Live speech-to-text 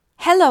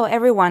Hello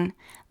everyone!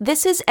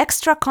 This is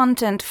extra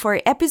content for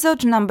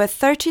episode number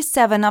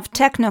 37 of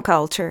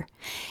Technoculture.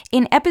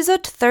 In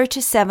episode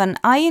 37,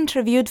 I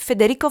interviewed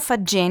Federico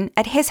Faggin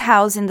at his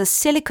house in the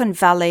Silicon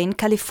Valley in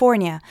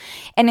California,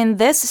 and in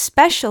this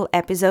special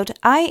episode,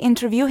 I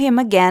interview him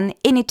again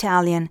in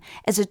Italian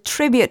as a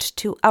tribute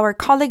to our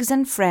colleagues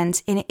and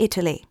friends in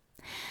Italy.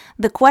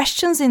 The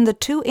questions in the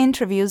two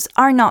interviews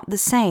are not the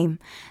same,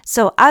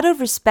 so out of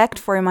respect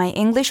for my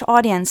English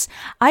audience,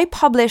 I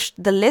published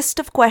the list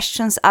of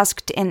questions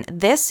asked in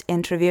this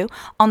interview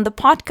on the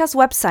podcast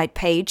website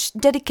page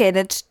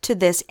dedicated to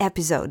this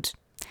episode.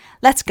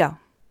 Let's go!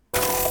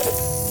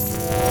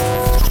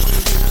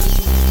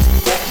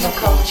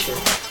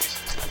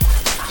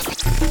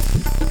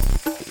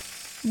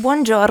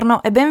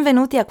 Buongiorno e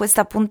benvenuti a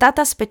questa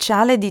puntata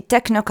speciale di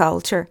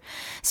Technoculture.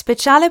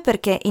 Speciale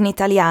perché in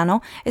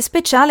italiano e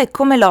speciale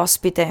come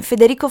l'ospite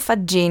Federico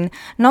Faggin,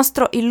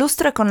 nostro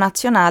illustre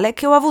connazionale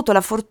che ho avuto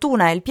la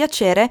fortuna e il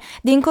piacere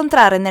di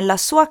incontrare nella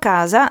sua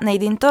casa nei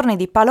dintorni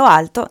di Palo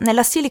Alto,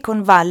 nella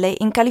Silicon Valley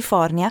in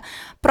California,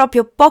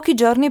 proprio pochi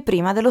giorni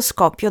prima dello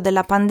scoppio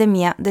della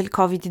pandemia del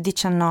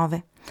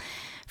Covid-19.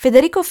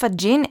 Federico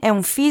Faggin è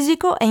un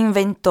fisico e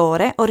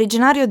inventore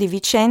originario di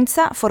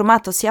Vicenza,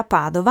 formatosi a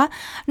Padova,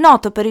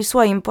 noto per i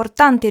suoi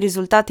importanti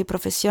risultati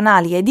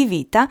professionali e di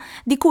vita,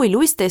 di cui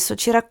lui stesso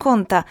ci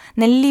racconta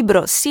nel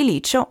libro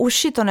Silicio,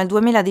 uscito nel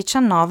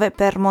 2019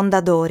 per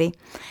Mondadori.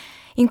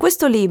 In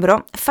questo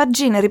libro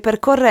Faggin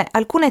ripercorre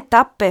alcune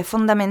tappe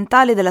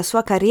fondamentali della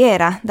sua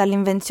carriera,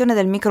 dall'invenzione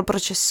del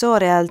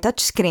microprocessore al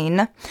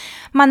touchscreen,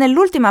 ma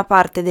nell'ultima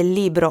parte del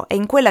libro e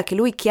in quella che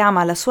lui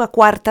chiama la sua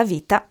quarta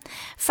vita,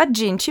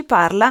 Faggin ci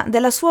parla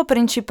della sua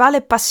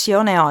principale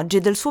passione oggi,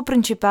 del suo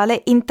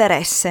principale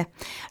interesse,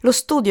 lo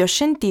studio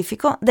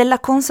scientifico della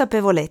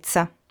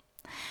consapevolezza.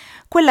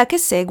 Quella che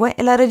segue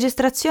è la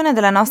registrazione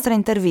della nostra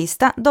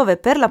intervista dove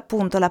per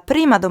l'appunto la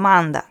prima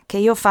domanda che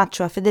io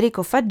faccio a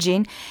Federico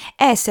Faggin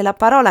è se la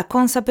parola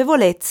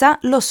consapevolezza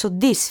lo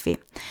soddisfi.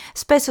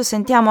 Spesso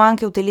sentiamo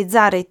anche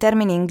utilizzare i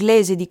termini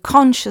inglesi di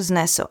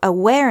consciousness o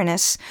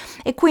awareness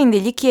e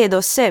quindi gli chiedo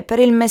se per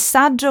il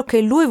messaggio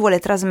che lui vuole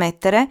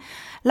trasmettere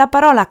la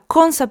parola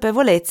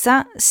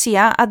consapevolezza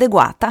sia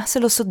adeguata, se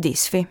lo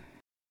soddisfi.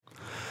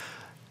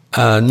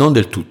 Non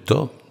del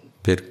tutto,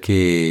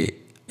 perché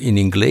in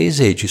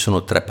inglese ci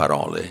sono tre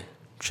parole,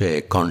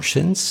 c'è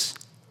conscience,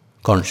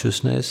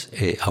 consciousness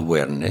e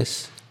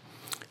awareness,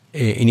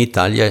 e in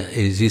Italia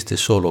esiste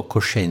solo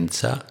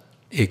coscienza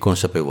e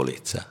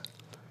consapevolezza.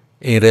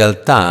 E in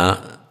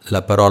realtà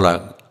la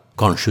parola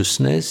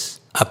consciousness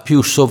ha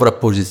più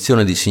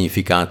sovrapposizione di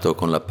significato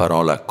con la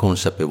parola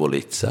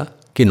consapevolezza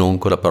che non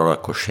con la parola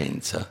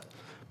coscienza,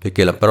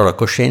 perché la parola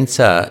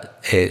coscienza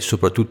è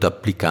soprattutto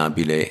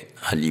applicabile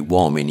agli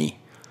uomini.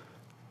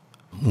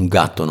 Un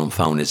gatto non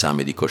fa un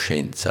esame di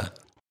coscienza.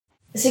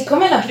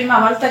 Siccome la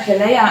prima volta che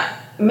lei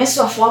ha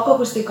messo a fuoco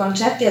questi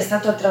concetti è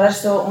stato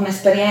attraverso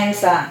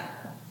un'esperienza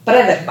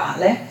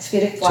preverbale,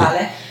 spirituale,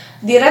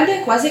 sì,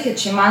 direbbe quasi che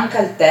ci manca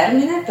il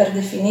termine per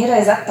definire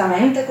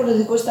esattamente quello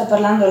di cui sta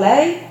parlando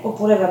lei,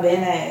 oppure va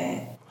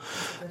bene?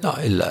 No,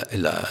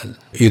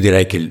 io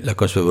direi che la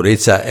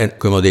consapevolezza è,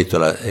 come ho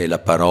detto, è la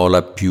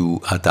parola più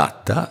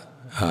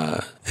adatta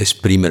a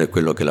esprimere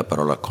quello che la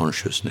parola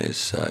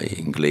consciousness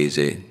in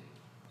inglese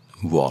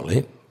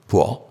vuole,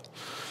 può,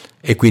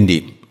 e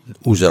quindi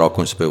userò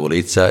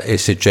consapevolezza, e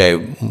se c'è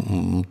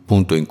un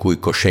punto in cui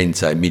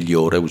coscienza è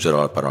migliore userò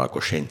la parola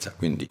coscienza,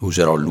 quindi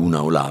userò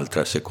l'una o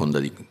l'altra a seconda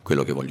di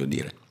quello che voglio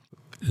dire.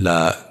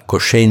 La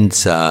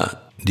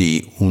coscienza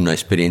di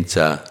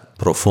un'esperienza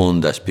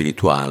profonda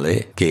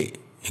spirituale, che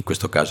in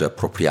questo caso è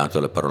appropriato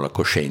alla parola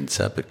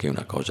coscienza perché è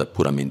una cosa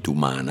puramente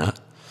umana,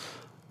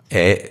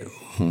 è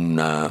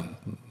una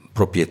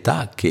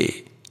proprietà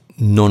che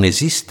non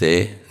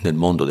esiste nel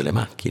mondo delle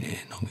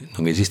macchine,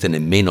 non esiste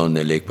nemmeno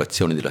nelle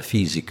equazioni della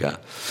fisica,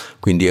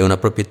 quindi è una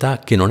proprietà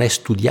che non è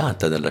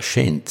studiata dalla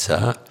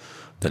scienza,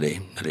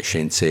 dalle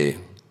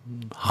scienze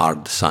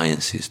hard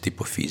sciences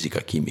tipo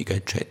fisica, chimica,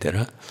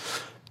 eccetera,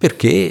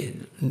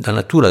 perché la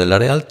natura della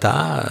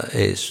realtà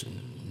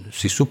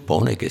si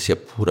suppone che sia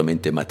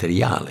puramente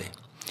materiale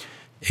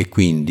e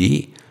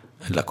quindi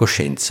la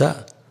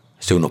coscienza,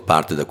 se uno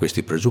parte da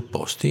questi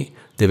presupposti,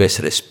 deve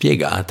essere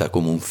spiegata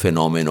come un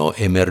fenomeno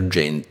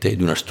emergente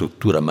di una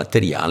struttura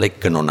materiale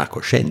che non ha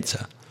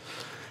coscienza.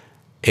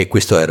 E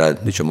questo era,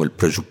 diciamo, il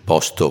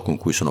presupposto con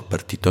cui sono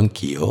partito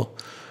anch'io,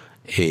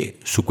 e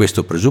su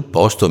questo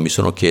presupposto mi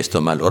sono chiesto: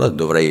 ma allora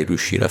dovrei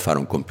riuscire a fare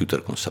un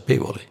computer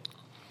consapevole.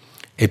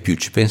 E più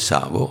ci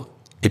pensavo,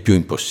 e più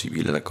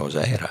impossibile la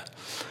cosa era.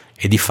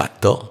 E di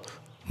fatto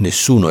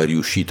nessuno è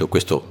riuscito,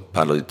 questo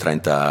parlo di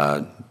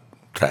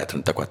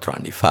 33-34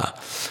 anni fa,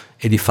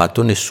 e di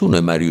fatto nessuno è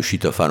mai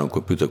riuscito a fare un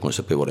computer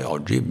consapevole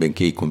oggi,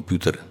 benché i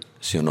computer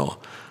siano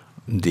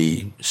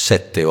di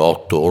 7 o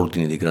 8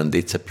 ordini di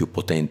grandezza più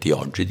potenti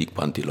oggi di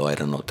quanti lo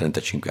erano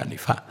 35 anni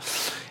fa,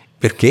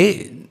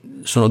 perché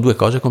sono due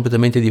cose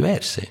completamente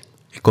diverse.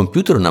 Il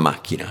computer è una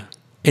macchina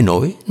e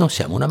noi non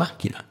siamo una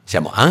macchina,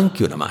 siamo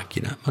anche una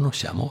macchina, ma non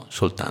siamo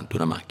soltanto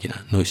una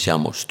macchina, noi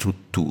siamo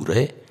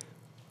strutture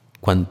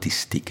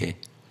quantistiche.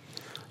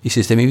 I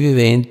sistemi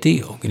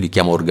viventi, li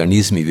chiamo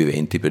organismi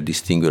viventi per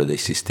distinguere dai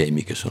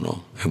sistemi che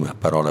è una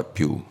parola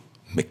più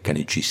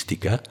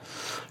meccanicistica.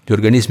 Gli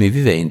organismi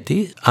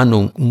viventi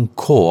hanno un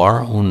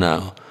core,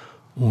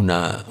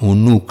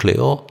 un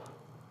nucleo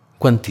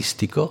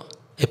quantistico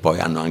e poi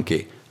hanno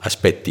anche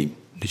aspetti,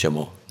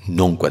 diciamo,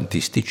 non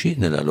quantistici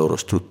nella loro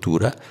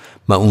struttura,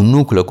 ma un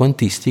nucleo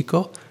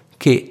quantistico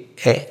che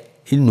è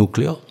il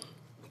nucleo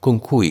con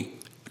cui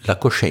la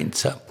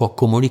coscienza può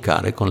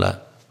comunicare con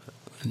la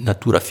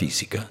natura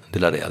fisica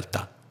della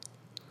realtà.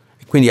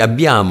 Quindi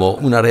abbiamo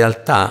una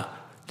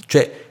realtà,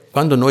 cioè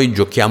quando noi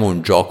giochiamo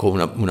un gioco,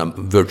 una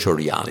virtual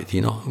reality,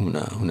 no?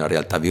 una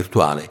realtà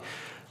virtuale,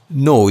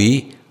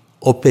 noi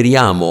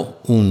operiamo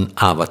un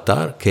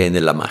avatar che è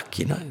nella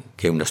macchina,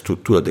 che è una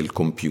struttura del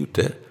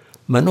computer,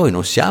 ma noi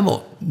non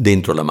siamo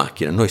dentro la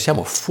macchina, noi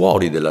siamo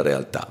fuori della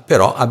realtà,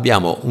 però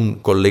abbiamo un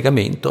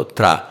collegamento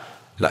tra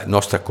la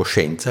nostra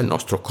coscienza, il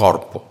nostro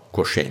corpo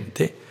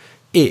cosciente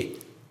e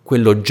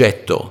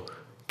quell'oggetto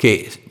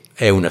che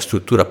è una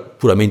struttura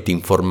puramente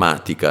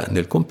informatica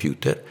nel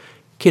computer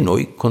che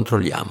noi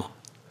controlliamo.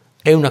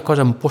 È una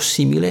cosa un po'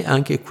 simile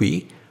anche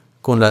qui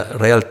con la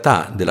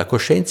realtà della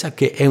coscienza,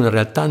 che è una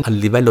realtà a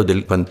livello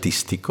del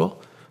quantistico,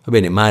 va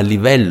bene, ma a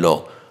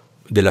livello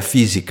della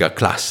fisica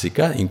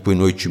classica in cui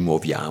noi ci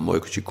muoviamo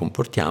e ci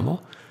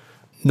comportiamo,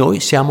 noi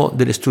siamo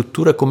delle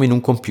strutture come in un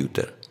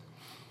computer.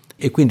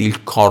 E quindi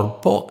il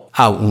corpo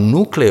ha un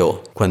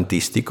nucleo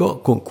quantistico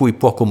con cui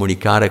può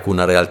comunicare con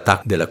una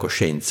realtà della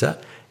coscienza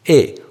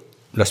e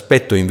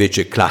l'aspetto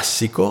invece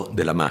classico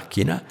della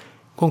macchina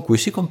con cui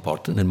si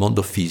comporta nel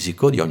mondo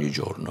fisico di ogni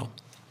giorno.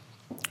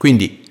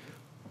 Quindi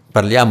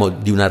parliamo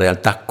di una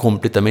realtà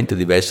completamente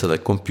diversa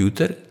dal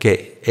computer,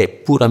 che è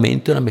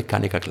puramente una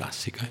meccanica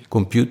classica. Il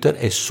computer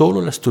è solo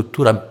la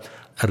struttura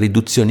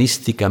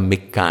riduzionistica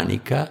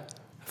meccanica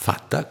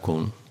fatta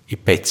con i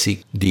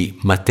pezzi di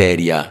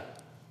materia,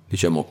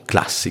 diciamo,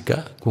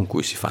 classica con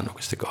cui si fanno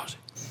queste cose.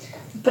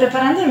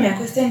 Preparandomi a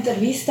questa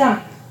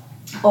intervista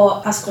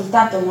ho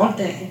ascoltato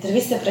molte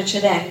interviste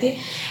precedenti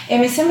e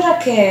mi sembra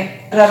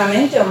che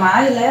raramente o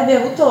mai lei abbia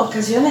avuto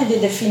occasione di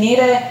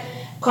definire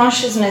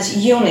Consciousness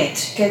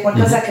Unit, che è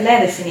qualcosa che lei ha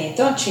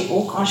definito,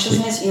 CU,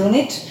 Consciousness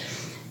Unit,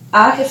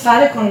 ha a che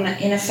fare con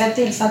in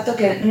effetti il fatto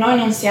che noi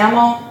non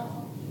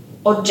siamo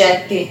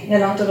oggetti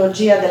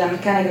nell'ontologia della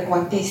meccanica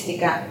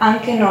quantistica,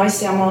 anche noi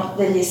siamo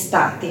degli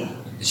stati.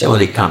 Siamo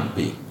dei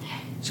campi.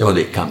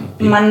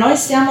 Ma noi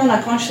siamo una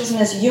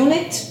consciousness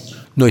unit?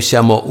 Noi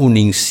siamo un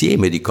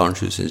insieme di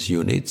consciousness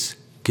units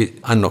che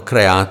hanno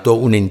creato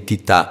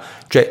un'entità.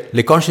 Cioè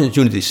le consciousness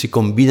units si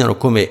combinano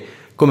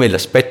come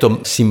l'aspetto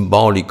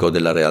simbolico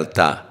della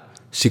realtà.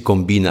 Si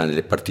combina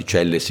nelle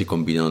particelle, si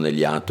combinano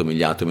negli atomi,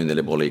 gli atomi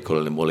nelle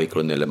molecole, le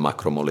molecole nelle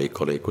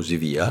macromolecole e così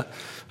via.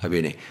 Va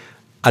bene?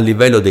 A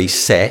livello dei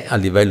sé, a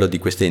livello di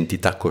queste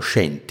entità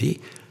coscienti,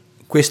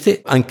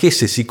 queste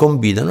anch'esse si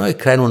combinano e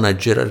creano una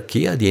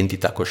gerarchia di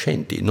entità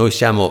coscienti. Noi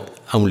siamo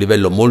a un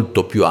livello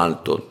molto più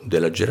alto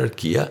della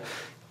gerarchia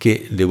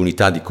che le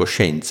unità di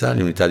coscienza,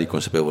 le unità di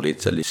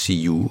consapevolezza, le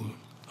CU,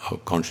 o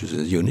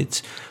Consciousness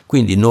Units.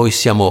 Quindi noi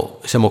siamo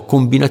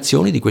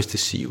combinazioni di queste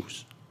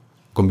CUs,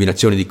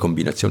 combinazioni di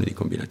combinazioni di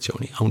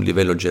combinazioni, a un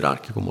livello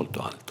gerarchico molto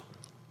alto.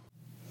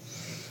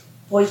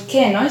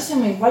 Poiché noi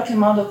siamo in qualche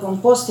modo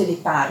composti di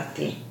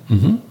parti,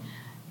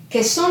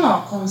 che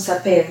sono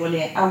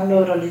consapevoli a un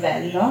loro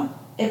livello,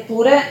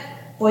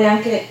 eppure poi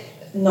anche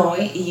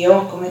noi,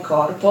 io come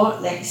corpo,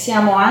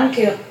 siamo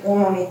anche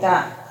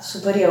un'unità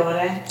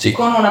superiore, sì,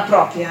 con una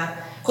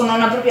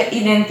propria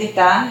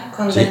identità,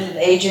 con sì,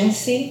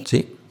 dell'agency.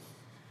 Sì,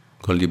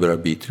 con libero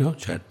arbitrio,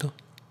 certo.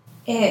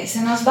 E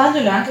se non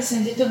sbaglio, l'ho anche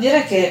sentito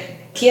dire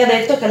che chi ha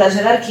detto che la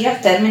gerarchia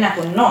termina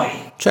con noi.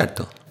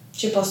 Certo.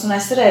 Ci possono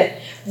essere,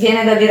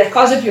 viene da dire,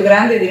 cose più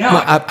grandi di noi.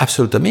 Ma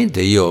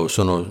assolutamente, io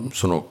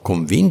sono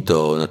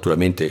convinto,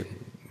 naturalmente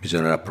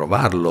bisognerà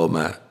provarlo,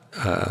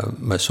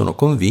 ma sono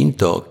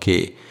convinto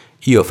che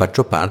io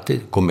faccio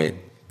parte,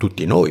 come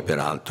tutti noi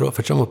peraltro,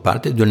 facciamo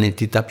parte di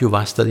un'entità più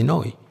vasta di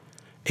noi.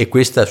 E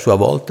questa a sua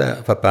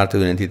volta fa parte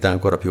di un'entità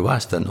ancora più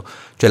vasta, no?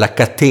 Cioè la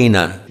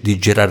catena di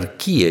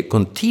gerarchie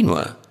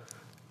continua.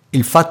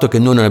 Il fatto che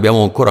noi non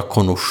abbiamo ancora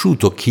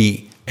conosciuto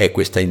chi è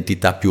questa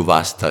entità più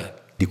vasta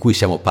di cui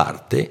siamo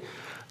parte,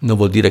 non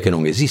vuol dire che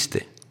non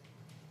esiste.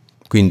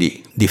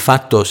 Quindi, di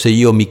fatto, se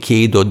io mi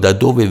chiedo da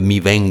dove mi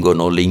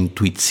vengono le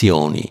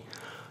intuizioni,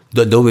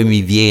 da dove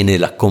mi viene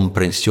la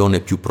comprensione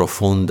più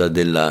profonda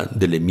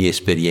delle mie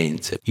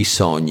esperienze, i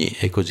sogni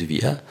e così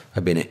via,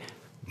 va bene,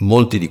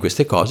 molte di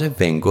queste cose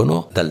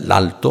vengono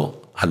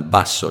dall'alto al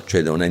basso,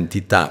 cioè da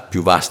un'entità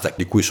più vasta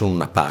di cui sono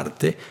una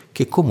parte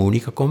che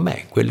comunica con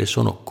me. Quelle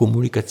sono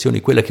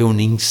comunicazioni, quella che è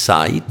un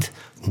insight,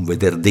 un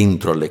vedere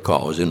dentro alle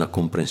cose, una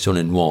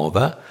comprensione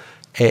nuova,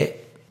 è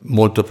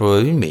molto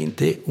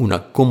probabilmente una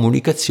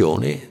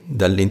comunicazione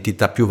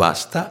dall'entità più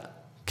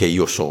vasta che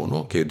io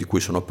sono, di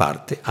cui sono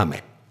parte, a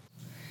me.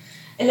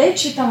 E lei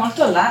cita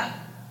molto la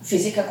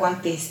fisica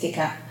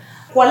quantistica.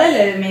 Qual è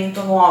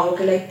l'elemento nuovo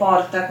che lei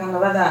porta quando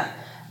vada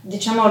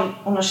diciamo,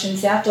 uno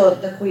scienziato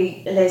da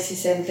cui lei si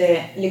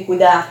sente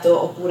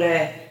liquidato,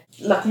 oppure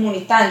la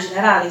comunità in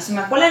generale,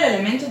 insomma, qual è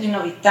l'elemento di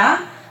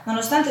novità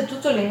nonostante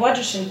tutto il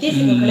linguaggio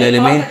scientifico che lei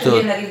porta che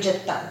viene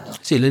rigettato?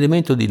 Sì,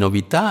 l'elemento di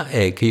novità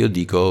è che io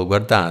dico,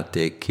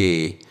 guardate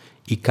che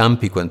i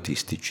campi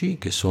quantistici,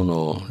 che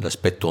sono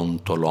l'aspetto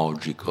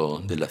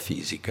ontologico della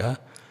fisica,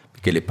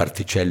 perché le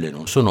particelle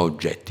non sono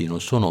oggetti,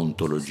 non sono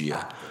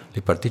ontologia,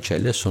 le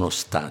particelle sono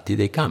stati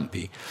dei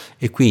campi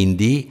e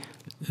quindi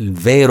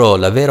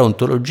la vera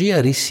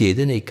ontologia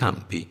risiede nei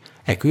campi.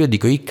 Ecco, io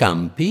dico i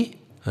campi,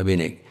 va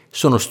bene,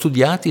 sono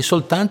studiati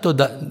soltanto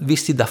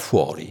visti da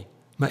fuori,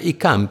 ma i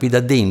campi da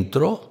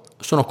dentro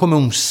sono come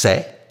un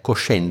sé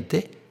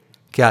cosciente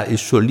che ha il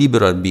suo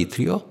libero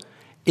arbitrio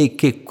e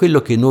che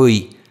quello che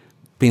noi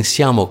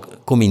pensiamo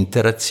come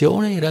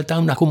interazione in realtà è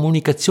una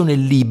comunicazione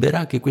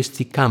libera che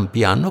questi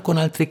campi hanno con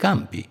altri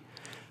campi.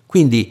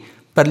 Quindi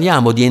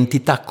parliamo di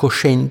entità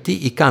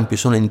coscienti, i campi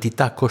sono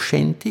entità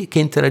coscienti che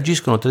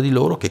interagiscono tra di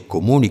loro, che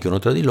comunicano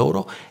tra di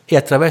loro e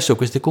attraverso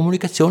queste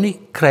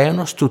comunicazioni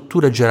creano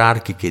strutture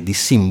gerarchiche di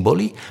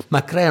simboli,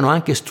 ma creano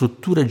anche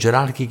strutture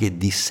gerarchiche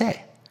di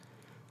sé,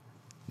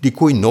 di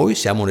cui noi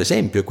siamo un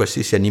esempio, e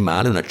qualsiasi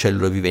animale, una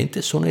cellula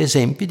vivente, sono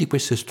esempi di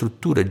queste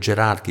strutture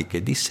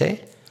gerarchiche di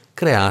sé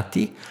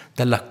creati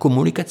dalla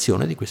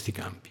comunicazione di questi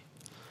campi.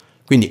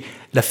 Quindi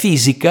la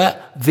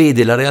fisica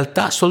vede la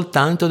realtà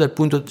soltanto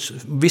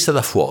vista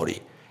da fuori,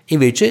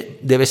 invece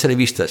deve essere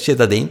vista sia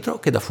da dentro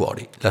che da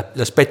fuori.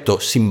 L'aspetto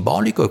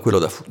simbolico è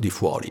quello di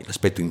fuori,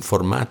 l'aspetto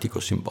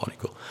informatico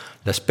simbolico,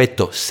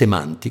 l'aspetto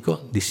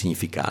semantico di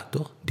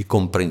significato, di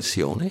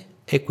comprensione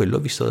è quello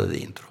visto da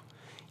dentro.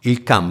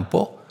 Il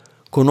campo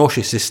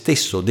conosce se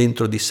stesso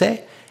dentro di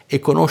sé e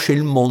conosce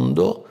il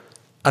mondo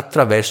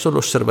attraverso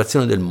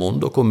l'osservazione del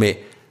mondo come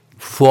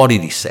fuori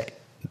di sé,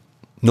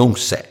 non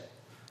sé.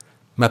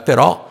 Ma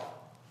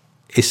però,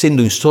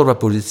 essendo in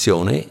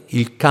sovrapposizione,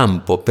 il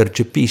campo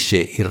percepisce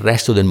il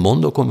resto del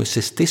mondo come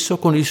se stesso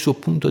con il suo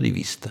punto di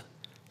vista,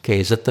 che è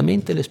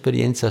esattamente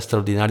l'esperienza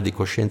straordinaria di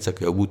coscienza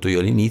che ho avuto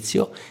io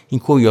all'inizio, in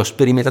cui ho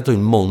sperimentato il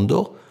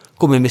mondo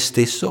come me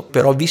stesso,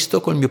 però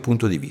visto col mio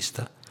punto di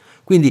vista.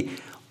 Quindi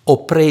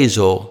ho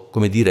preso,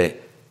 come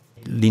dire,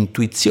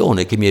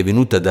 l'intuizione che mi è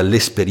venuta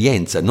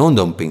dall'esperienza, non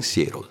da un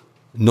pensiero,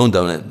 non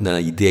da una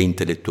idea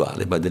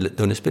intellettuale, ma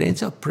da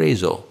un'esperienza, ho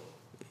preso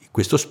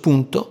questo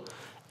spunto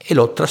e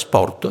lo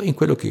trasporto in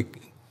quello che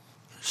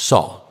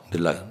so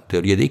della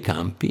teoria dei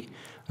campi,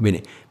 va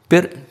bene,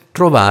 per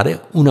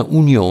trovare una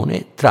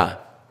unione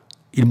tra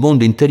il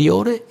mondo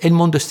interiore e il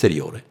mondo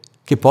esteriore,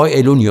 che poi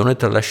è l'unione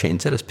tra la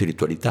scienza e la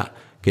spiritualità,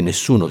 che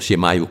nessuno si è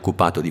mai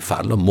occupato di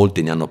farlo,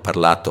 molti ne hanno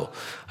parlato,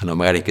 hanno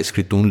magari anche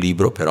scritto un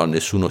libro, però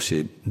nessuno si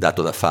è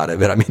dato da fare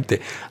veramente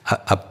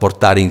a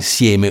portare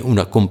insieme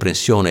una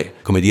comprensione,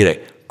 come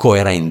dire,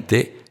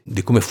 coerente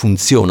di come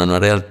funziona una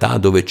realtà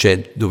dove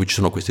ci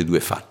sono queste due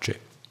facce.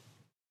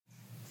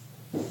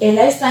 E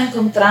lei sta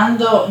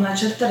incontrando una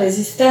certa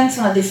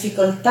resistenza, una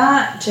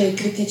difficoltà, cioè il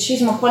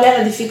criticismo, qual è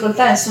la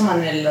difficoltà insomma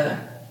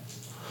nel...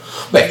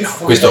 Beh,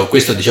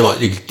 questo diciamo,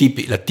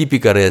 la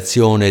tipica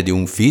reazione di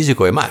un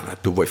fisico è ma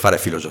tu vuoi fare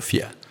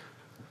filosofia?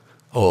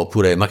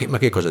 Oppure ma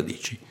che cosa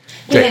dici?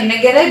 Cioè,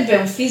 negherebbe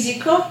un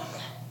fisico,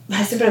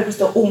 è sempre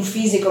questo un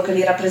fisico che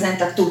li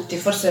rappresenta tutti,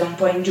 forse è un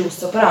po'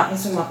 ingiusto, però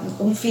insomma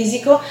un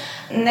fisico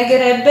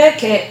negherebbe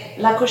che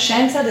la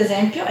coscienza ad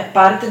esempio è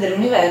parte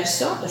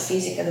dell'universo, la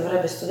fisica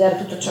dovrebbe studiare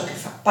tutto ciò che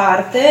fa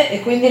parte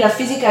e quindi la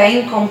fisica è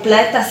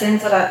incompleta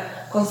senza la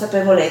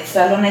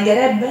consapevolezza, lo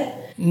negherebbe?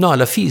 No,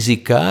 la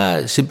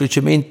fisica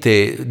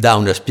semplicemente dà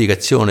una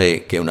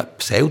spiegazione che è una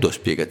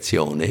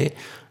pseudo-spiegazione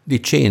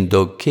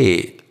dicendo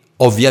che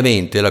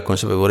ovviamente la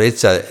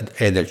consapevolezza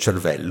è nel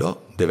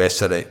cervello, deve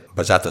essere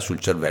basata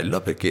sul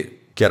cervello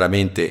perché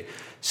chiaramente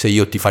se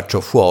io ti faccio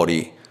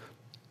fuori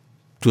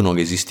tu non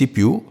esisti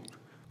più,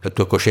 la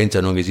tua coscienza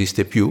non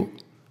esiste più,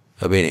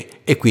 va bene?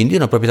 E quindi è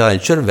una proprietà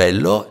del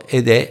cervello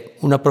ed è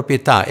una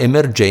proprietà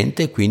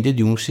emergente quindi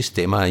di un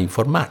sistema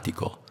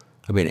informatico,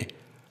 va bene?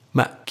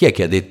 Ma chi è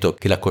che ha detto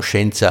che la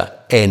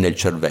coscienza è nel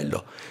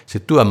cervello?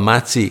 Se tu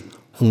ammazzi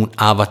un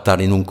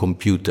avatar in un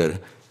computer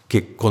che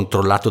è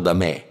controllato da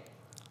me,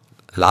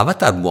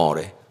 l'avatar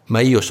muore, ma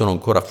io sono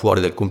ancora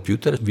fuori dal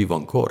computer e vivo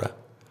ancora.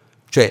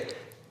 Cioè,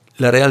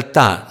 la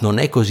realtà non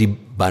è così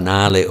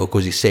banale o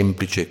così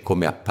semplice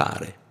come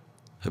appare,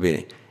 va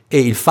bene? E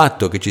il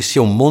fatto che ci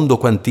sia un mondo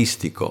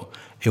quantistico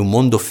e un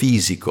mondo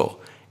fisico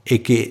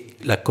e che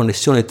la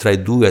connessione tra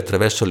i due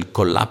attraverso il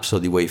collasso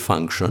di wave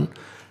function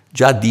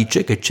già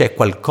dice che c'è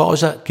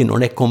qualcosa che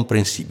non è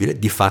comprensibile.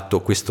 Di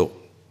fatto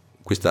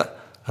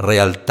questa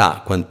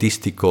realtà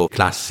quantistico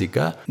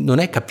classica non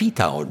è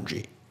capita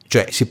oggi.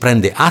 Cioè si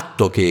prende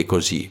atto che è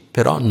così,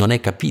 però non è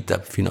capita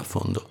fino a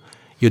fondo.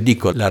 Io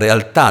dico la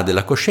realtà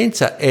della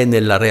coscienza è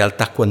nella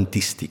realtà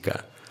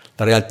quantistica,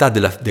 la realtà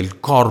del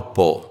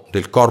corpo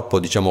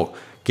diciamo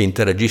che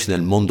interagisce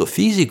nel mondo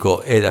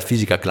fisico è la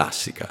fisica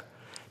classica,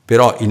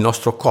 però il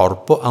nostro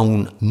corpo ha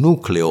un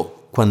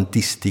nucleo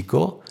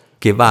quantistico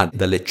che va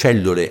dalle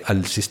cellule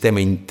al sistema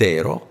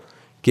intero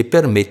che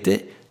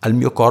permette al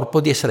mio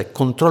corpo di essere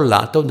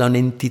controllato da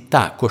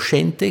un'entità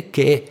cosciente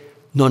che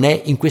non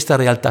è in questa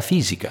realtà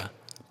fisica,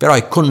 però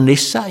è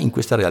connessa in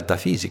questa realtà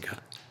fisica.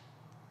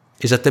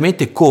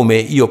 Esattamente come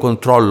io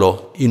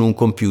controllo in un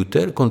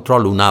computer,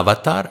 controllo un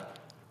avatar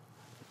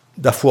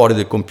da fuori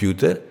del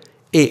computer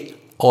e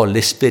ho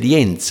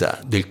l'esperienza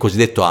del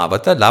cosiddetto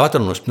avatar. L'avatar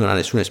non ha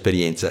nessuna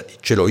esperienza,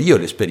 ce l'ho io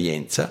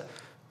l'esperienza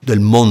del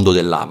mondo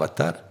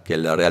dell'avatar, che è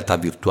la realtà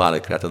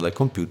virtuale creata dal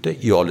computer.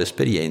 Io ho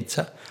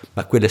l'esperienza,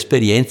 ma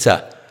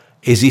quell'esperienza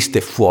esiste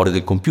fuori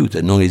del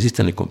computer, non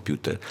esiste nel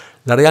computer.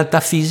 La realtà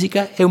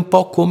fisica è un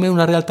po' come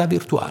una realtà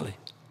virtuale,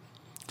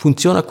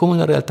 funziona come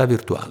una realtà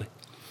virtuale,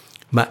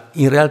 ma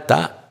in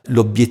realtà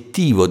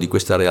l'obiettivo di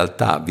questa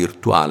realtà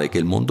virtuale, che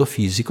è il mondo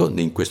fisico,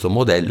 in questo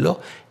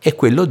modello, è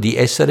quello di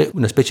essere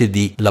una specie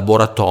di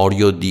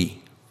laboratorio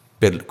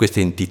per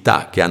queste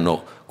entità che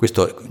hanno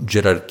queste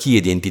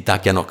gerarchie di entità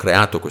che hanno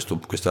creato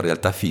questa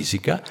realtà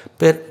fisica,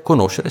 per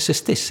conoscere se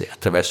stesse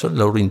attraverso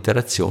la loro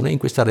interazione in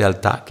questa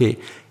realtà che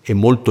è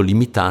molto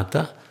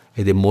limitata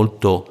ed è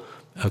molto,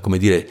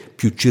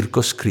 più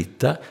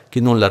circoscritta che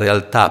non la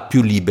realtà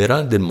più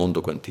libera del mondo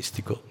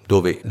quantistico,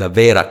 dove la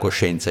vera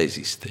coscienza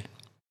esiste.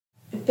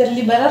 Per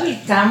liberare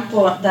il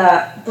campo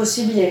da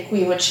possibili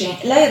equivoci,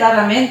 lei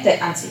raramente,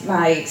 anzi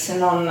mai, se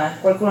non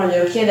qualcuno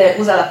glielo chiede,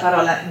 usa la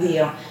parola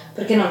Dio.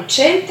 Perché non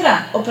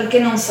c'entra o perché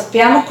non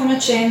sappiamo come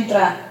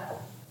c'entra?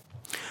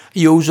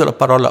 Io uso la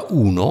parola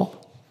uno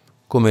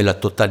come la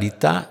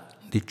totalità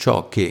di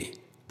ciò che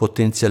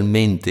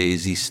potenzialmente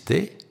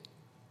esiste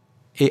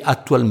e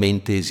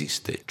attualmente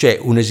esiste. C'è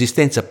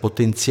un'esistenza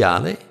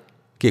potenziale,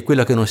 che è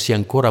quella che non si è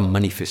ancora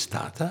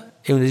manifestata,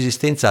 e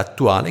un'esistenza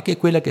attuale, che è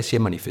quella che si è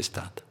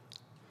manifestata.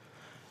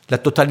 La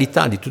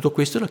totalità di tutto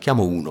questo lo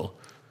chiamo uno.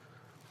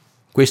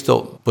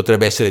 Questo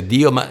potrebbe essere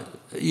Dio, ma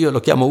io lo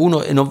chiamo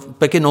uno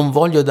perché non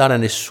voglio dare a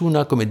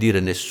nessuna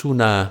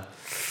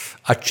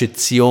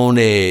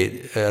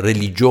accezione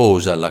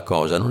religiosa alla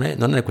cosa.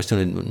 Non è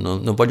questione,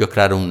 non voglio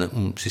creare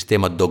un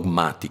sistema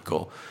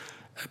dogmatico,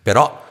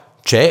 però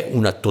c'è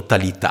una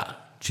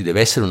totalità, ci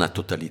deve essere una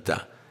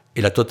totalità, e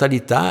la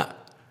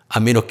totalità, a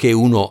meno che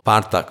uno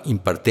parta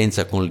in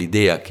partenza con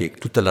l'idea che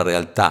tutta la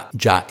realtà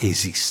già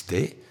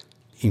esiste.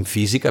 In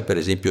fisica, per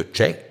esempio,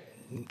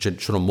 ci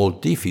sono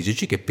molti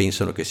fisici che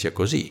pensano che sia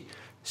così.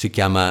 Si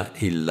chiama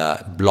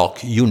il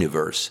block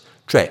universe,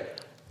 cioè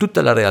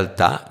tutta la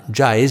realtà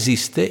già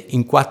esiste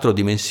in 4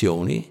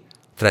 dimensioni,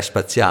 3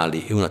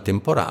 spaziali e una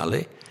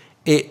temporale,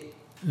 e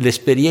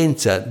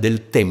l'esperienza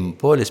del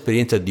tempo,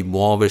 l'esperienza di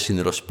muoversi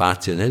nello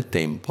spazio e nel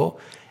tempo,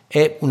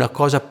 è una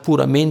cosa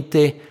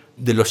puramente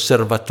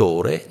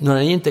dell'osservatore, non ha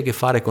niente a che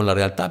fare con la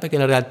realtà, perché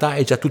la realtà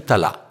è già tutta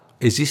là,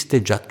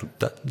 esiste già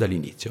tutta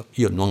dall'inizio.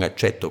 Io non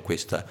accetto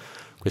questa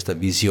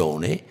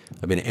visione,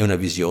 va bene, è una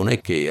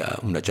visione che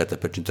una certa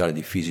percentuale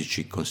di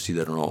fisici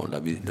considerano la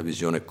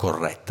visione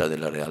corretta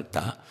della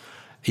realtà.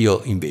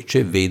 Io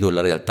invece vedo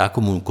la realtà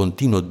come un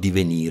continuo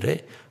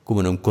divenire,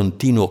 come un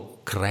continuo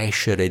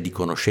crescere di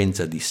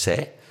conoscenza di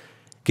sé,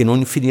 che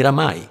non finirà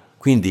mai.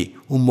 Quindi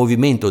un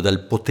movimento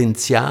dal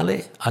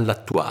potenziale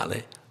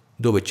all'attuale,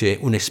 dove c'è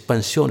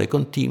un'espansione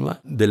continua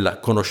della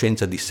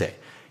conoscenza di sé,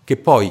 che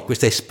poi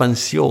questa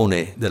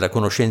espansione della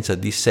conoscenza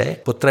di sé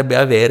potrebbe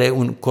avere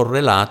un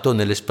correlato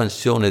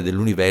nell'espansione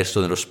dell'universo,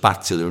 nello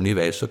spazio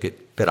dell'universo, che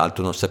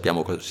peraltro non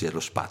sappiamo cosa sia lo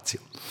spazio,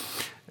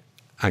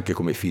 anche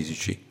come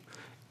fisici,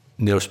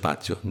 nello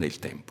spazio, nel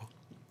tempo.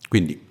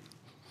 Quindi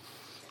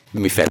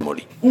mi fermo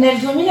lì. Nel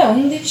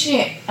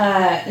 2011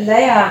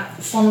 lei ha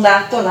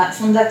fondato la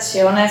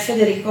Fondazione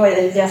Federico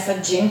Elvia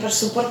Faggin per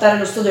supportare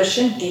lo studio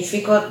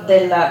scientifico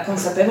della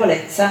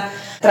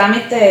consapevolezza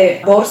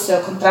tramite borse o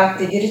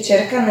contratti di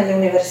ricerca nelle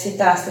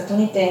università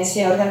statunitensi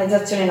e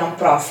organizzazioni non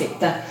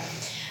profit.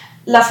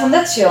 La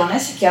fondazione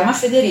si chiama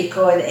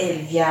Federico ed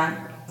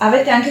Elvia.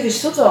 Avete anche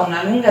vissuto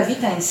una lunga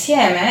vita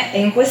insieme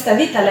e in questa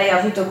vita lei ha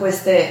avuto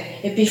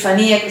queste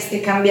epifanie, questi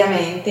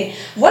cambiamenti.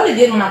 Vuole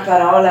dire una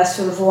parola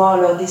sul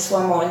ruolo di sua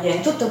moglie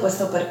in tutto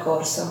questo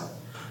percorso?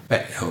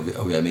 Beh,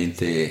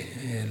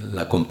 ovviamente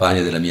la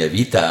compagna della mia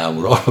vita ha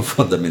un ruolo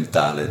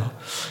fondamentale, no?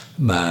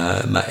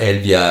 Ma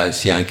Elvia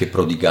si è anche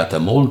prodigata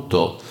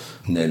molto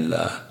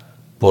nel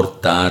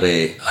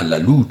portare alla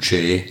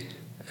luce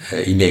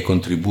i miei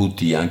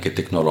contributi anche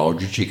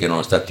tecnologici, che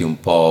erano stati un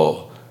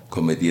po',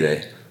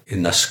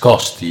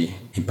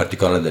 nascosti, in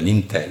particolare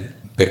dall'Intel,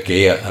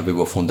 perché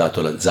avevo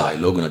fondato la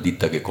Zilog, una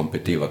ditta che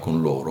competeva con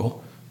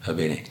loro, va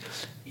bene,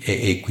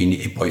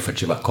 e poi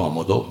faceva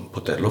comodo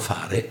poterlo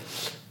fare,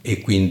 e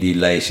quindi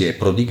lei si è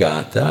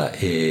prodigata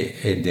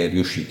ed è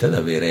riuscita ad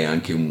avere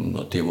anche un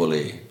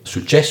notevole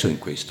successo in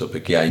questo,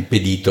 perché ha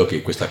impedito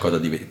che questa cosa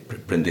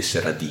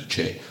prendesse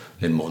radice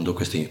nel mondo,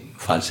 questa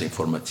falsa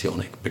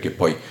informazione, perché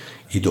poi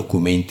i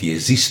documenti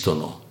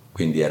esistono,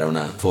 quindi era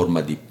una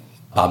forma di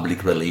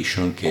public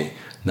relation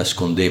che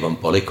nascondeva un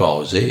po' le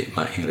cose,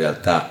 ma in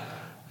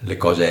realtà le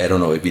cose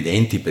erano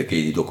evidenti perché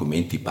i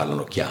documenti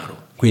parlano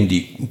chiaro.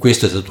 Quindi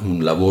questo è stato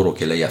un lavoro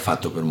che lei ha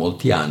fatto per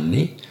molti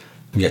anni,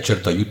 mi ha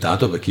certo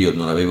aiutato perché io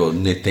non avevo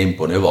né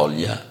tempo né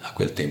voglia a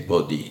quel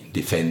tempo di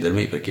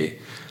difendermi, perché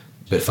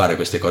per fare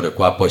queste cose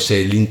qua. Poi se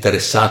è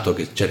l'interessato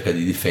che cerca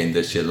di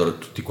difendersi, allora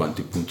tutti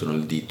quanti puntano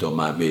il dito,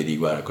 ma vedi,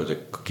 guarda,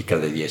 chi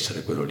crede di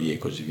essere quello lì e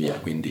così via.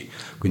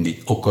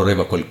 Quindi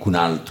occorreva qualcun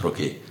altro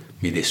che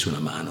mi desse una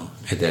mano,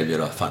 ed Elvio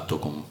l'ha fatto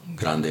con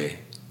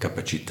grande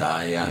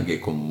capacità e anche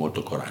con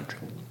molto coraggio.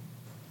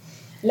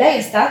 Lei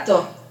è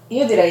stato,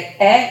 io direi,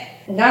 è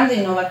un grande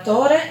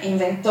innovatore,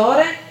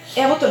 inventore, e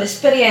ha avuto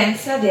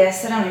l'esperienza di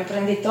essere un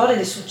imprenditore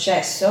di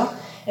successo,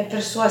 e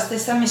per sua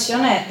stessa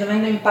missione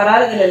dovendo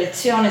imparare delle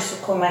lezioni su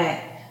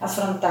come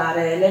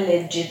affrontare le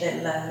leggi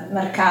del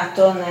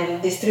mercato nel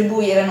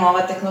distribuire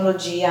nuova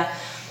tecnologia.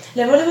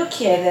 Le volevo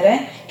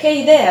chiedere che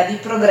idea di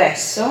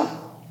progresso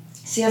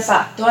sia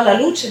fatto alla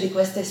luce di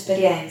queste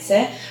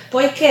esperienze,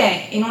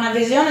 poiché in una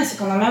visione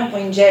secondo me un po'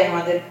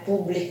 ingenua del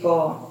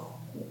pubblico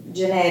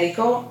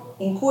generico,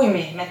 in cui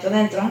mi metto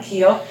dentro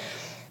anch'io,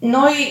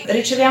 noi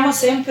riceviamo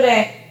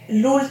sempre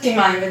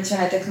l'ultima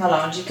invenzione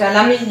tecnologica,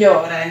 la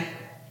migliore,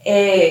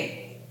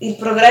 e il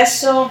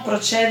progresso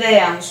procede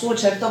a un suo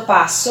certo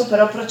passo,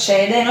 però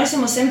procede e noi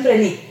siamo sempre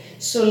lì,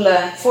 sul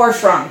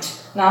forefront,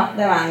 no?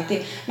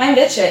 Davanti. Ma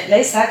invece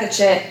lei sa che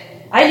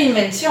hai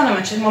l'invenzione, ma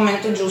c'è il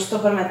momento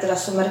giusto per metterla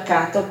sul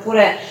mercato,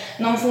 oppure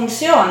non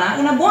funziona,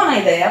 una buona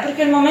idea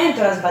perché il momento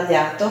era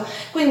sbagliato.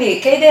 Quindi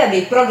che idea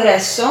di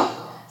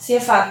progresso si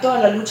è fatto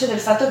alla luce del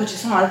fatto che ci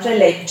sono altre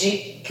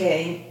leggi che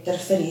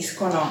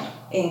interferiscono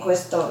in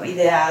questo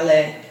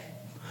ideale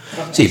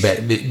progresso? Sì,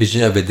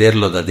 bisogna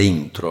vederlo da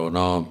dentro,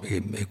 no?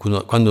 E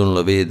quando uno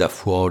lo vede da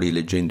fuori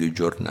leggendo i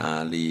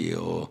giornali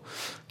o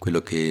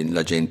quello che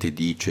la gente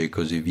dice e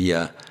così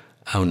via,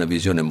 ha una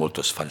visione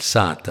molto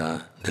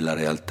sfalsata della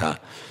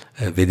realtà.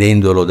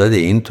 Vedendolo da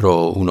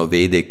dentro uno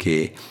vede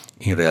che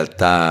in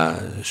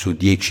realtà su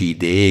 10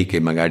 idee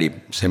che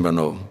magari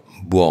sembrano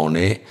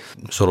buone,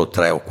 solo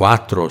 3 o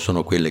 4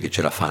 sono quelle che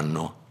ce la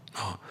fanno,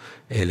 no?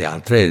 E le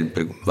altre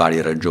per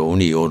varie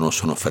ragioni o non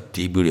sono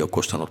fattibili o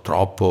costano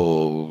troppo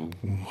o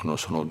non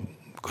sono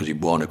così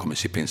buone come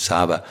si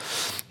pensava,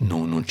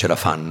 non ce la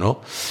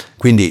fanno.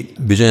 Quindi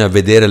bisogna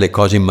vedere le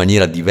cose in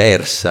maniera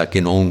diversa che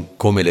non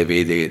come le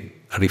vede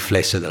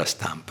riflesse dalla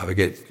stampa,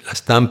 perché la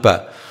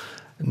stampa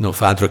non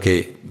fa altro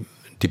che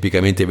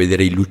tipicamente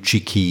vedere i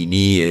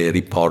luccichini e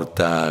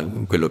riporta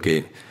quello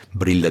che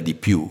brilla di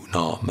più,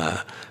 no?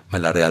 Ma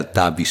la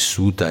realtà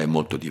vissuta è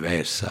molto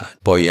diversa.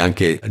 Poi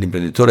anche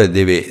l'imprenditore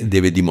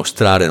deve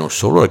dimostrare non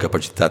solo la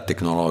capacità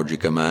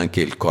tecnologica, ma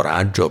anche il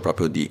coraggio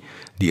proprio di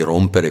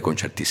rompere con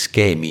certi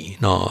schemi,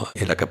 no?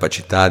 E la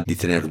capacità di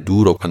tenere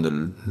duro quando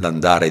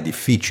l'andare è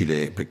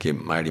difficile, perché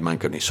magari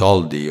mancano i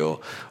soldi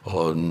o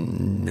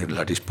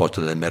la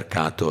risposta del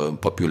mercato è un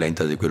po' più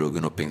lenta di quello che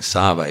uno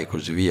pensava e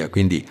così via.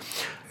 Quindi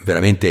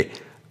veramente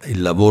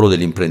il lavoro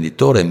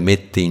dell'imprenditore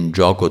mette in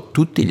gioco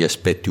tutti gli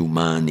aspetti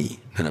umani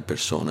della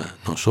persona,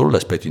 non solo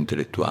l'aspetto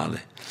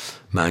intellettuale,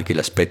 ma anche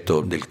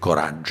l'aspetto del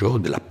coraggio,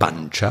 della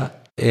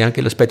pancia e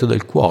anche l'aspetto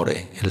del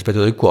cuore. E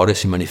l'aspetto del cuore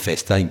si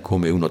manifesta in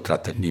come uno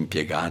tratta gli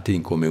impiegati,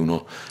 in come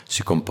uno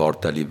si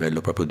comporta a livello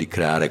proprio di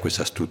creare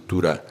questa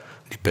struttura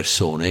di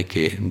persone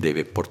che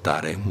deve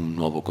portare un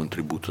nuovo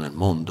contributo nel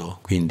mondo.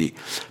 Quindi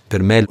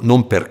per me,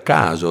 non per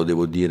caso,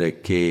 devo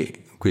dire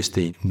che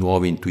queste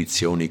nuove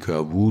intuizioni che ho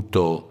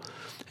avuto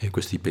e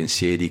questi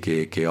pensieri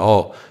che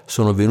ho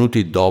sono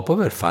venuti dopo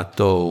aver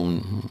fatto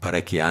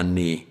parecchi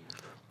anni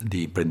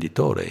di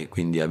imprenditore,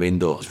 quindi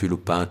avendo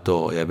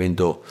sviluppato e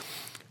avendo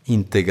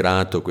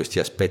integrato questi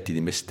aspetti di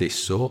me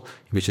stesso,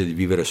 invece di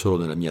vivere solo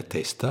nella mia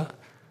testa,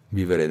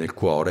 vivere nel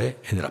cuore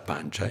e nella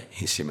pancia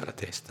insieme alla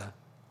testa.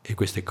 E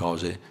queste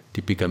cose,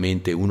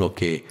 tipicamente uno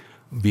che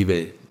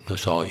vive, non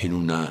so,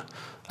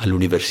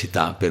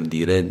 all'università, per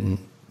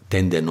dire,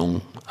 tende a non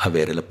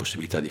avere la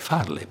possibilità di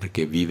farle,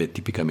 perché vive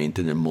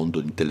tipicamente nel mondo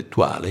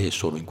intellettuale e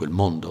solo in quel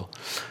mondo.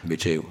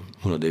 Invece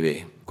uno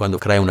quando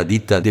crea una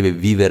ditta, deve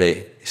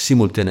vivere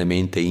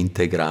simultaneamente e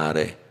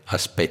integrare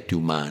aspetti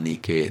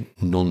umani che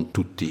non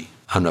tutti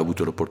hanno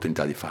avuto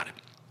l'opportunità di fare.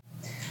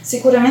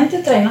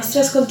 Sicuramente tra i nostri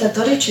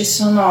ascoltatori ci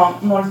sono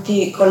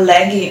molti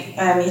colleghi,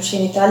 amici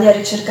in Italia,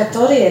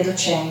 ricercatori e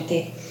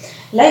docenti.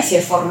 Lei si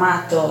è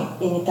formato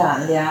in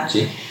Italia.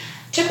 Sì.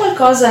 C'è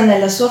qualcosa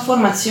nella sua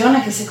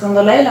formazione che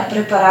secondo lei l'ha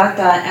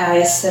preparata a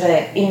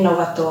essere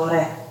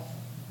innovatore?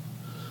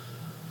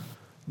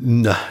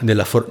 No,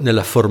 nella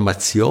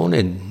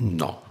formazione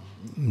no.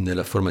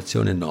 Nella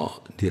formazione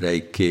no.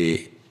 Direi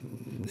che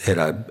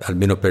era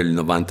almeno per il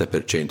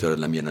 90%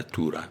 della mia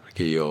natura,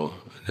 perché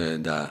io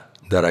da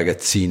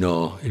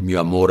ragazzino il mio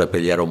amore per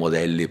gli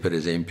aeromodelli, per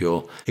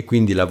esempio, e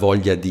quindi la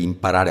voglia di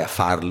imparare a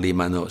farli,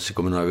 ma no,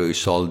 siccome non avevo i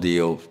soldi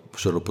ho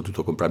solo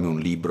potuto comprarmi un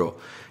libro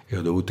e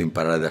ho dovuto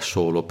imparare da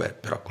solo,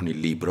 però con il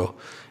libro.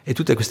 E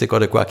tutte queste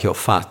cose qua che ho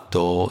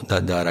fatto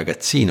da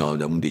ragazzino,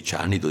 da 11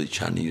 anni,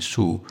 12 anni in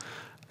su,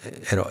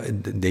 ero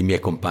dei miei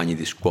compagni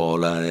di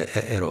scuola,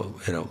 ero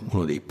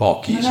uno dei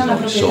pochi. Non è una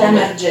proprietà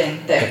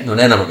emergente. Non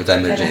è una proprietà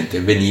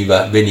emergente,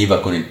 veniva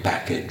con il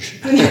package.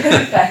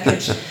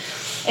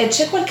 E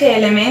c'è qualche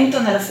elemento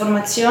nella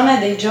formazione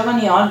dei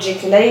giovani oggi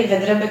che lei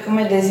vedrebbe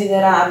come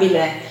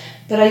desiderabile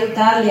per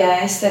aiutarli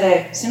a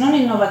essere, se non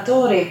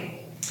innovatori,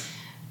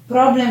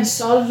 problem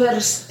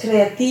solvers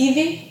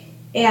creativi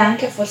e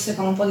anche forse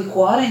con un po' di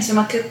cuore,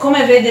 insomma,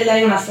 come vede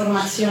lei una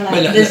formazione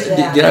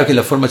desiderabile? Direi che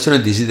la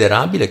formazione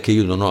desiderabile che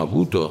io non ho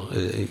avuto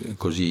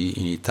così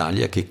in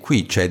Italia, che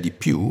qui c'è di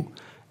più,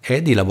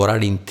 è di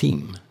lavorare in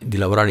team, di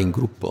lavorare in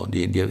gruppo,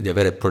 di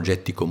avere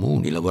progetti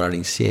comuni, lavorare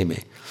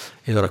insieme.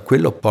 E allora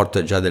quello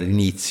porta già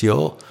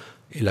dall'inizio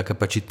la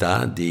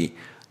capacità di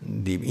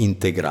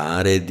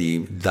integrare,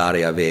 di dare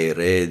e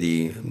avere,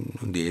 di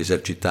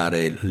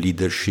esercitare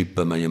leadership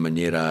in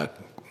maniera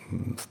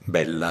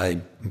bella,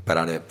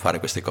 imparare a fare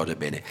queste cose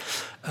bene.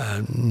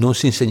 Non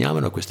si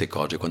insegnavano queste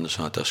cose quando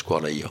sono andato a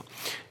scuola io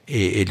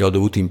e le ho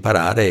dovute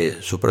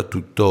imparare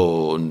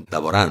soprattutto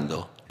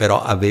lavorando.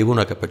 Però avevo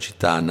una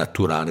capacità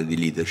naturale di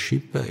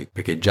leadership,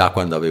 perché già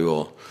quando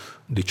avevo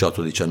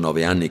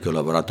 18-19 anni che ho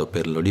lavorato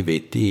per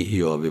l'Olivetti,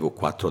 io avevo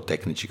 4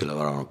 tecnici che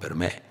lavoravano per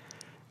me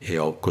e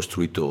ho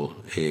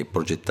costruito e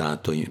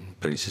progettato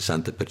per il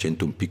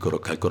 60% un piccolo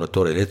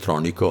calcolatore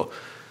elettronico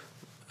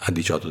a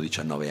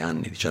 19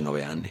 anni.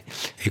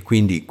 E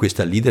quindi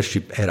questa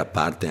leadership era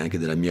parte anche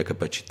della mia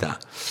capacità,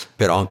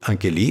 però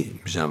anche lì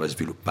bisognava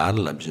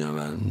svilupparla,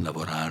 bisognava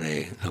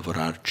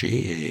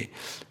lavorarci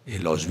e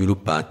l'ho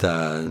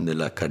sviluppata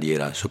nella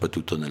carriera,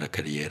 soprattutto nella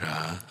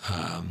carriera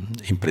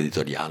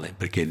imprenditoriale,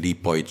 perché lì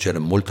poi c'era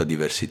molta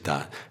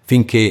diversità.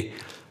 Finché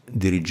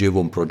dirigevo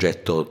un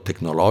progetto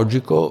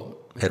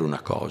tecnologico era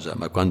una cosa,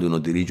 ma quando uno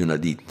dirige una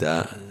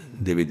ditta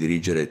deve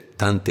dirigere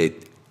tante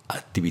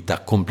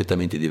attività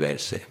completamente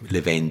diverse, le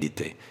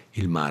vendite,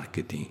 il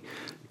marketing,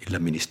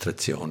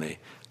 l'amministrazione,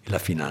 la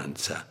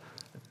finanza,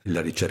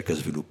 la ricerca e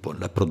sviluppo,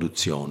 la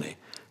produzione,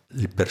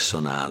 il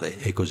personale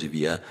e così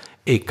via,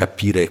 e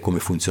capire come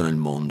funziona il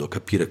mondo,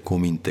 capire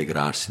come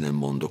integrarsi nel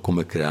mondo,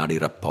 come creare i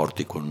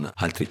rapporti con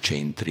altri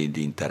centri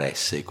di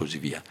interesse e così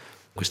via.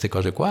 Queste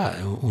cose qua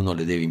uno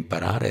le deve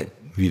imparare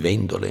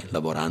vivendole,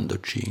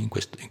 lavorandoci in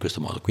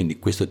questo modo. Quindi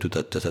questa è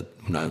tutta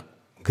una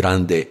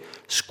grande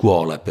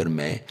scuola per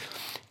me,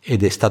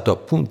 ed è stato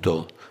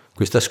appunto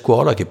questa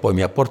scuola che poi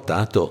mi ha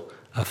portato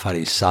a fare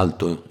il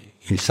salto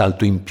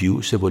in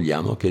più, se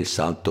vogliamo, che è il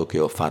salto che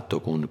ho fatto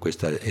con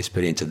questa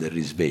esperienza del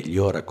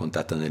risveglio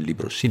raccontata nel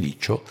libro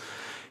Silicio,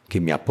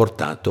 che mi ha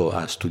portato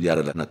a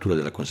studiare la natura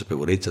della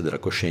consapevolezza, della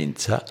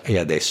coscienza, e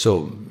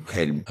adesso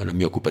è la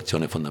mia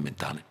occupazione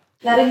fondamentale.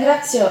 La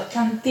ringrazio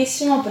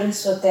tantissimo per il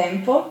suo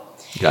tempo.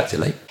 Grazie a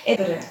lei. E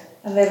per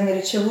avermi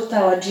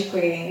ricevuta oggi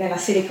qui nella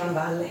Silicon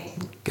Valley.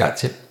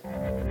 Grazie.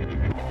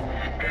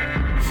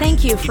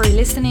 Thank you for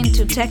listening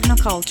to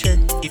Technoculture.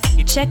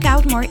 Check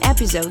out more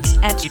episodes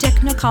at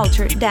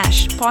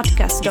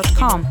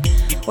technoculture-podcast.com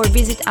or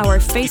visit our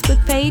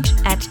Facebook page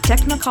at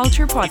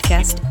Technoculture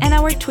Podcast and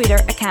our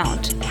Twitter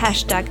account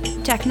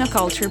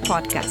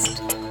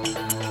 #TechnoculturePodcast.